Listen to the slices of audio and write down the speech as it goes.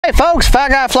Hey folks,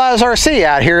 Fat Guy Flies RC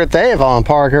out here at the Avon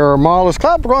Park Air Models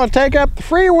Club. We're going to take up the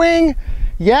FREEWING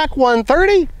YAK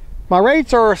 130. My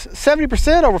rates are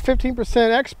 70% over 15%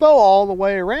 expo all the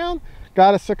way around.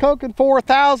 Got a Sokokin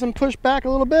 4000 pushed back a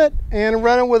little bit and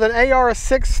running with an AR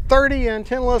 630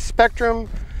 antennaless Spectrum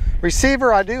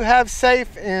receiver. I do have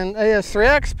safe in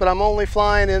AS3X, but I'm only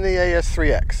flying in the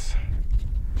AS3X.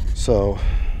 So,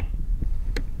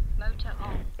 motor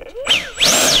on.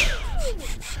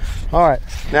 all right,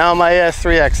 now my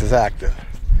AS3X is active.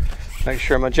 Make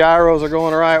sure my gyros are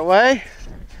going the right way.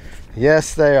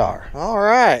 Yes, they are. All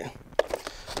right.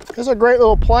 This is a great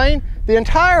little plane. The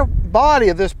entire body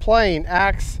of this plane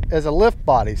acts as a lift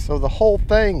body, so the whole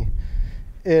thing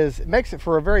it makes it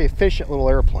for a very efficient little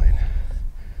airplane.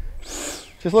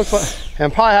 Just looks like,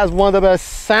 and probably has one of the best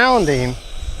sounding,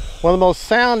 one of the most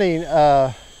sounding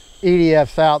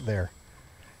EDFs out there.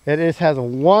 It just has a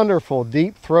wonderful,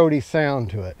 deep, throaty sound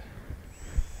to it.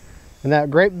 And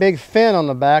that great big fin on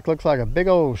the back looks like a big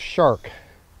old shark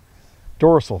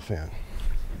dorsal fin.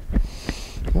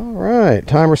 All right,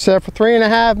 timer set for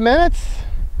 3.5 minutes.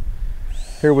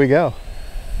 Here we go.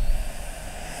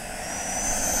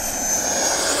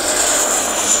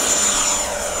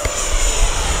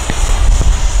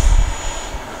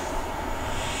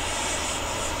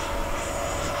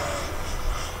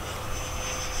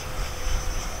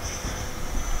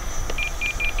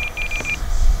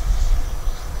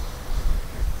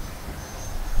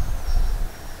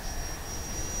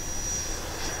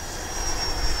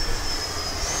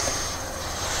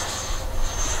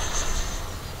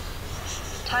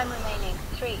 Time remaining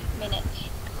 3 minutes.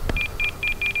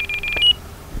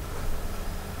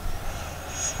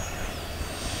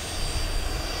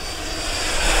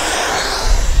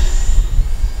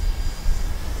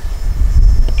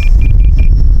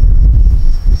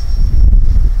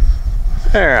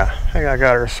 There, I think I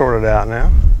got her sorted out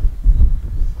now.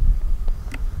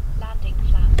 Landing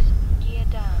flaps. Gear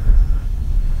down.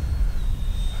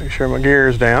 Make sure my gear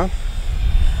is down.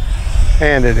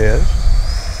 And it is.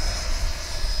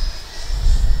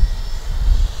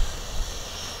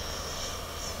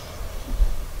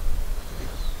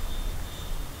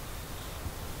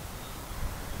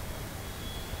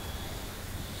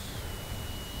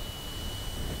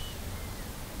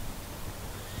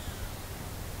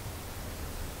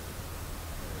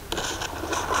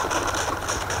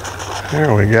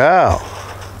 There we go.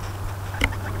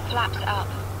 Flaps up.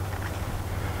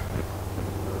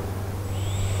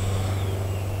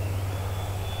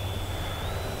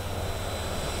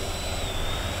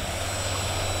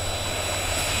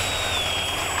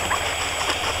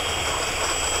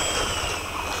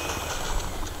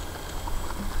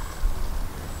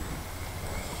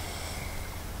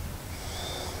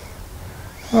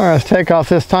 All right, let's take off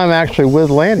this time actually with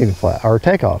landing flap or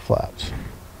takeoff flaps.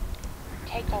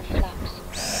 Takeoff flaps.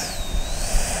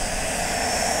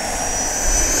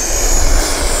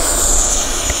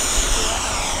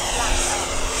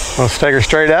 Let's take her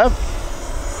straight up.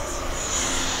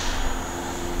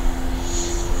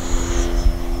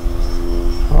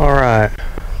 All right.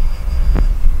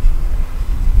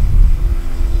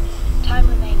 Time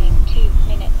remaining 2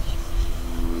 minutes.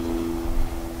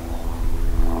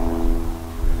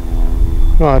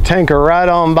 I'm gonna tank her right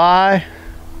on by.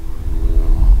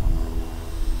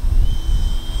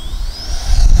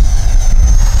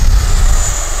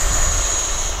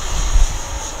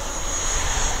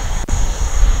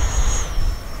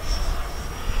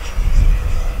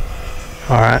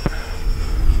 All right,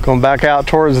 going back out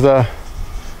towards the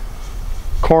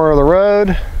corner of the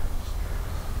road,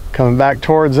 coming back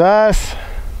towards us.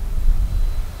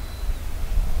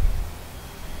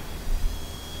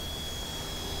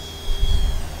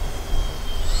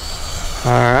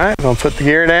 All right, I'm gonna put the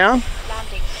gear down.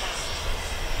 Landing flaps.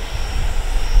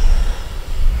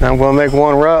 Now I'm gonna make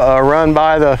one run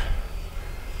by the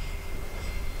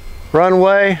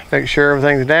runway, make sure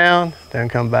everything's down, then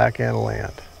come back in and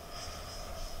land.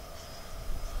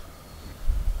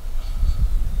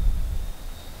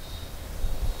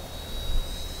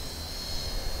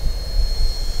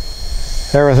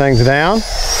 Everything's down.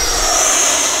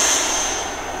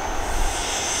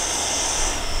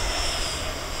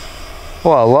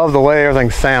 Well, I love the way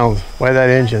everything sounds, the way that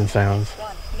engine sounds.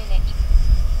 1 minute.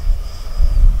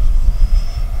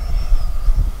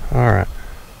 All right.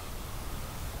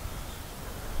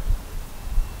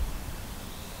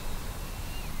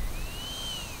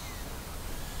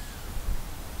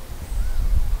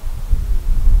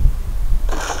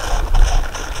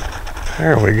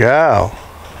 There we go.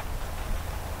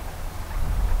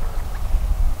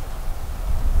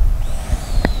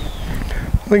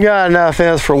 We got enough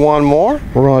ends for one more.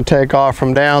 We're going to take off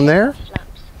from down there.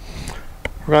 Flaps.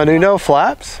 We're going to do no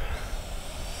flaps.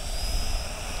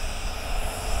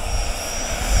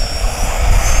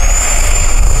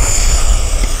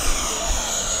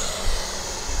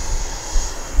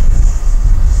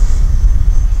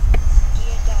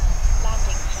 Gear down.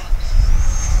 Landing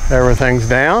flaps. Everything's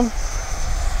down.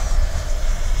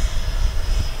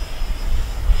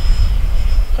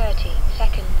 30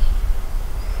 seconds.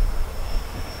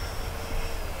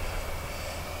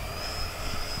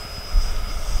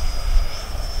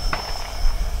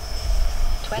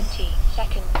 20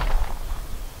 seconds.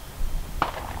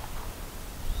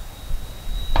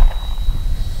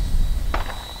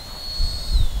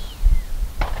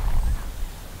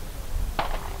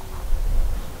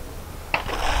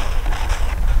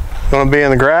 Going to be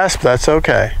in the grass, but that's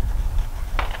okay.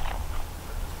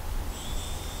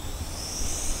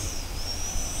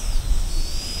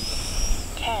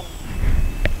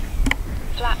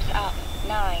 Flaps up.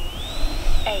 9,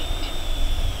 8,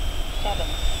 7.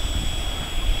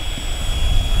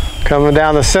 Coming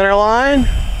down the center line.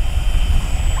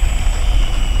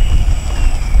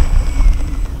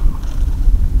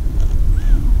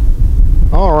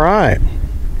 All right.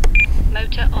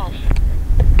 Motor off.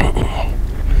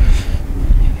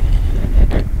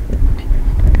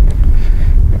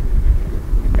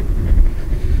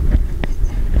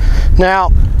 Now,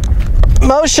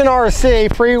 Motion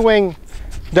RC FREEWING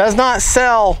does not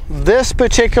sell this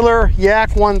particular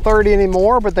Yak 130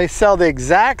 anymore, but they sell the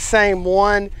exact same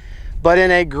one, but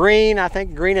in a green, I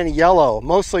think green and yellow,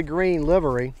 mostly green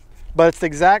livery. But it's the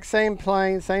exact same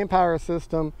plane, same power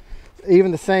system, even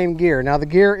the same gear. Now the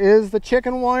gear is the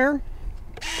chicken wire,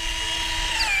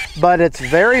 but it's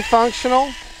very functional.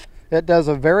 It does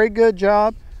a very good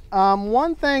job.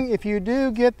 One thing, if you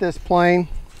do get this plane,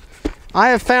 I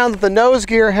have found that the nose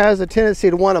gear has a tendency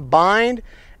to want to bind.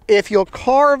 If you'll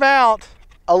carve out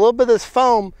a little bit of this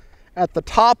foam at the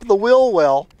top of the wheel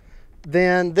well,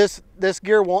 then this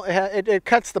gear won't, it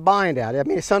cuts the bind out. I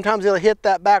mean, sometimes it'll hit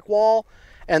that back wall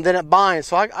and then it binds.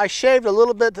 So I shaved a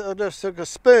little bit, just took a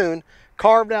spoon,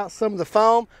 carved out some of the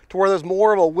foam to where there's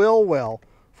more of a wheel well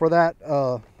for that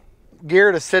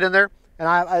gear to sit in there.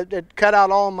 And it cut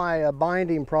out all my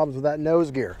binding problems with that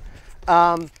nose gear.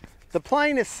 The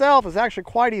plane itself is actually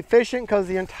quite efficient because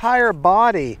the entire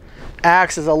body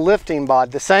acts as a lifting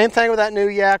body. The same thing with that new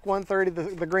Yak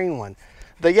 130, the green one.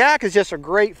 The Yak is just a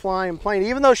great flying plane.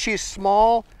 Even though she's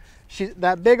small,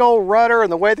 that big old rudder and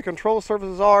the way the control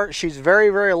surfaces are, she's very,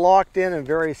 very locked in and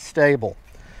very stable.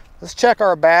 Let's check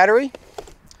our battery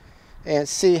and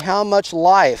see how much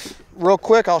life. Real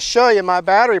quick, I'll show you my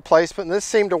battery placement, and this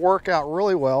seemed to work out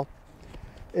really well.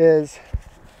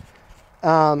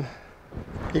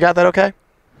 You got that okay?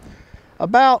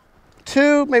 About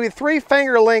 2, maybe 3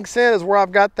 finger lengths in is where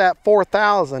I've got that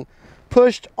 4,000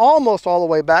 pushed almost all the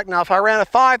way back. Now, if I ran a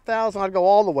 5,000, I'd go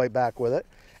all the way back with it.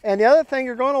 And the other thing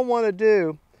you're going to want to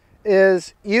do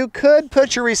is you could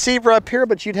put your receiver up here,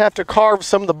 but you'd have to carve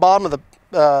some of the bottom of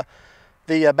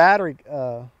the battery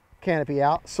canopy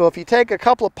out. So if you take a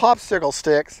couple of popsicle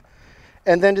sticks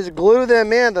and then just glue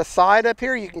them in the side up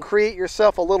here, you can create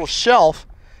yourself a little shelf.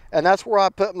 And that's where I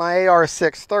put my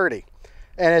AR630.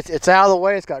 And it's out of the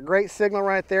way. It's got great signal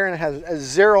right there, and it has a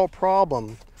zero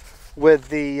problem with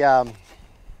the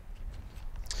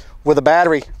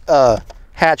battery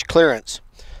hatch clearance.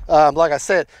 Like I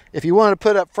said, if you wanted to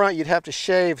put up front, you'd have to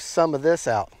shave some of this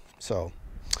out. So,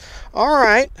 all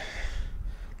right,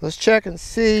 let's check and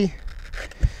see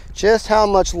just how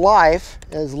much life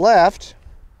is left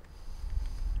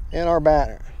in our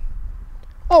battery.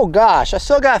 Oh gosh, I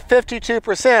still got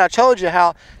 52%. I told you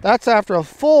how that's after a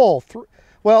full,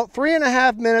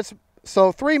 3.5 minutes.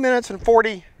 So 3 minutes and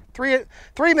 3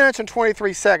 minutes and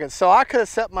 23 seconds. So I could have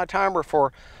set my timer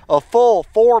for a full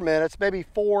 4 minutes, maybe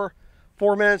 4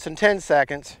 minutes and 10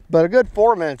 seconds, but a good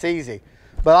 4 minutes easy.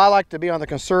 But I like to be on the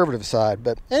conservative side.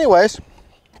 But anyways,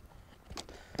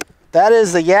 that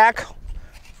is the Yak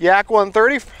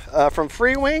 130 from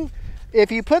FREEWING. If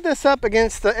you put this up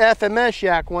against the FMS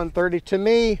Yak 130, to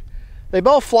me, they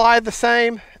both fly the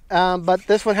same, but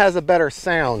this one has a better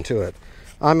sound to it.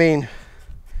 I mean,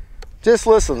 just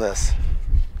listen to this.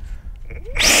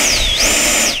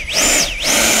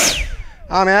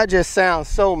 I mean, that just sounds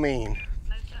so mean.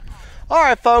 All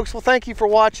right, folks, well, thank you for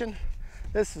watching.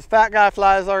 This is Fat Guy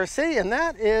Flies RC, and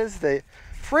that is the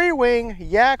FREEWING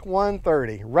Yak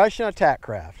 130 Russian attack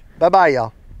craft. Bye-bye,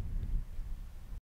 y'all.